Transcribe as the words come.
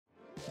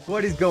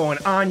What is going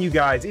on, you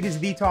guys? It is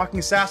the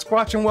Talking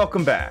Sasquatch, and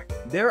welcome back.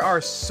 There are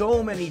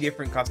so many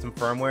different custom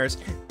firmwares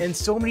and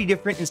so many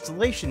different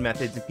installation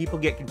methods, and people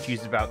get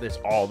confused about this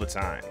all the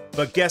time.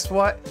 But guess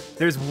what?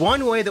 There's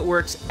one way that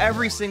works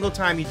every single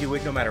time you do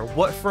it, no matter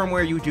what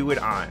firmware you do it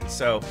on.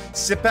 So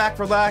sit back,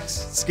 relax,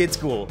 Skid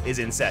School is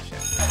in session.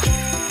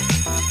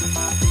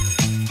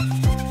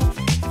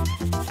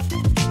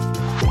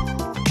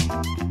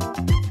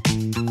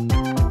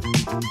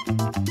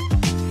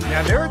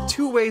 Now, there are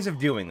two ways of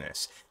doing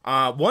this.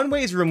 One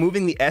way is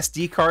removing the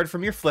SD card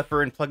from your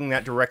flipper and plugging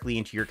that directly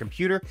into your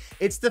computer.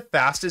 It's the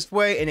fastest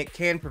way, and it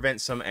can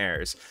prevent some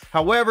errors.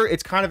 However,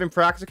 it's kind of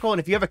impractical, and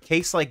if you have a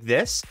case like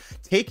this,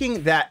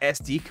 taking that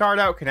SD card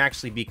out can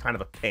actually be kind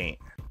of a pain.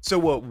 So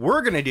what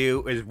we're going to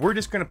do is we're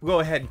just going to go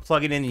ahead and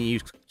plug it in and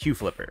use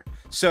QFlipper.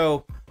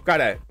 So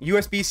got a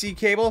USB-C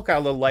cable, got a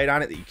little light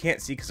on it that you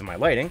can't see because of my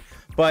lighting,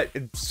 but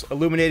it's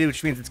illuminated,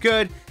 which means it's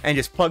good, and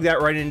just plug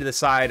that right into the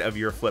side of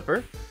your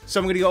flipper. So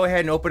I'm going to go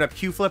ahead and open up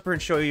QFlipper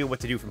and show you what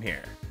to do from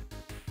here.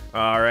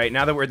 All right,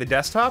 now that we're at the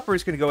desktop, we're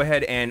just going to go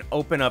ahead and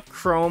open up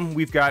Chrome.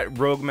 We've got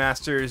Rogue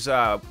Master's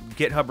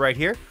GitHub right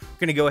here. We're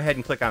going to go ahead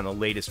and click on the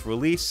latest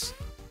release,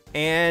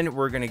 and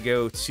we're going to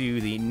go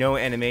to the no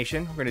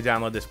animation. We're going to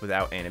download this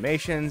without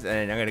animations,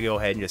 and I'm going to go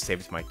ahead and just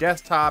save it to my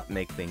desktop,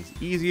 make things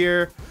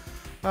easier.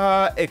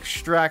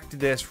 Extract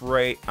this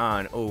right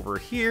on over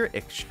here.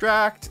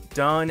 Extract,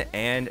 done,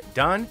 and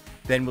done.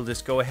 Then we'll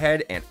just go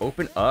ahead and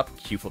open up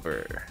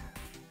QFlipper.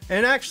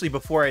 And actually,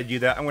 before I do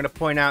that, I'm going to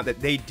point out that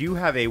they do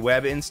have a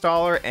web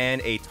installer and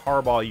a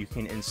tarball you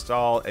can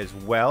install as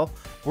well.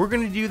 We're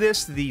going to do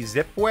this the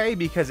zip way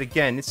because,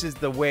 again, this is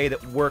the way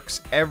that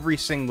works every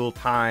single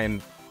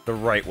time the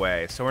right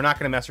way. So we're not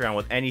going to mess around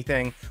with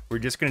anything. We're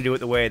just going to do it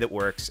the way that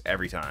works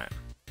every time.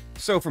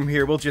 So from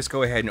here, we'll just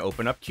go ahead and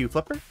open up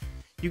QFlipper.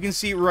 You can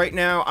see right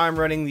now I'm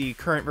running the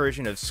current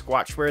version of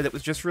SquachWare that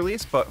was just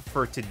released, but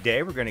for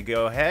today we're going to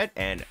go ahead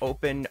and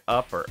open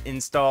up or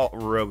install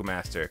Rogue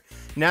Master.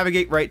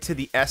 Navigate right to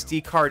the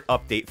SD card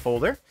update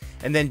folder,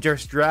 and then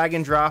just drag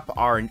and drop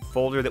our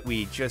folder that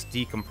we just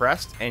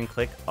decompressed and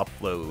click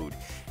upload.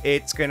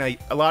 It's going to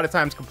a lot of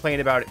times complain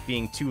about it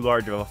being too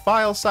large of a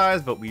file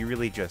size, but we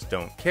really just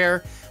don't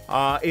care.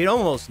 It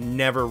almost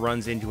never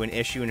runs into an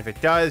issue, and if it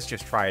does,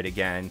 just try it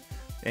again,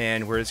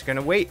 and we're just going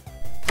to wait.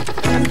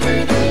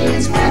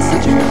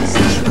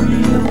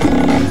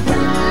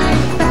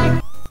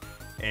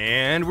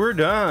 And we're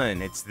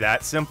done. It's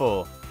that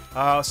simple.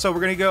 So we're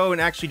going to go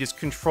and actually just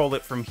control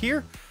it from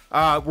here.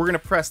 We're going to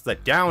press the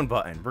down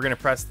button. We're going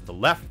to press the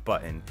left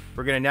button.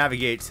 We're going to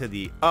navigate to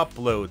the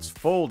uploads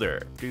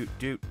folder.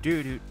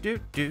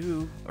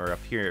 Or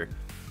up here.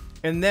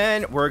 And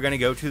then we're going to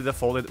go to the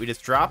folder that we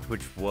just dropped,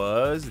 which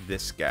was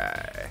this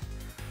guy.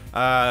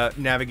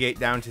 Navigate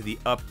down to the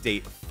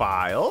update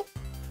file.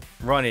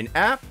 Run an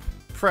app,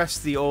 press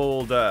the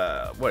old,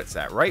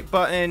 right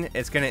button,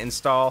 it's going to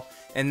install,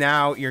 and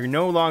now you're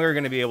no longer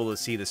going to be able to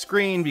see the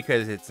screen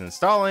because it's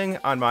installing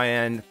on my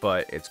end,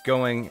 but it's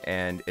going,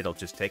 and it'll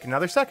just take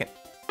another second.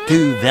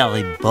 2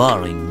 very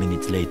boring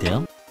minutes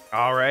later.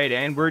 Alright,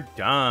 and we're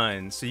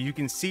done. So you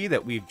can see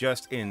that we've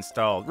just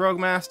installed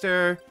Rogue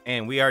Master,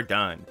 and we are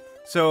done.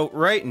 So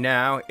right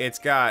now, it's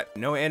got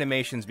no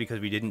animations because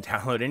we didn't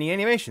download any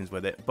animations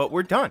with it, but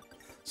we're done.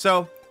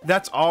 So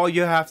that's all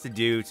you have to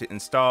do to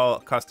install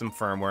custom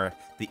firmware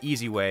the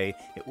easy way.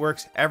 It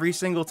works every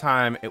single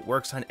time. It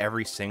works on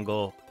every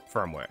single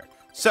firmware.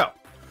 So,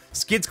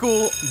 Skid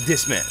School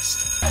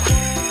dismissed.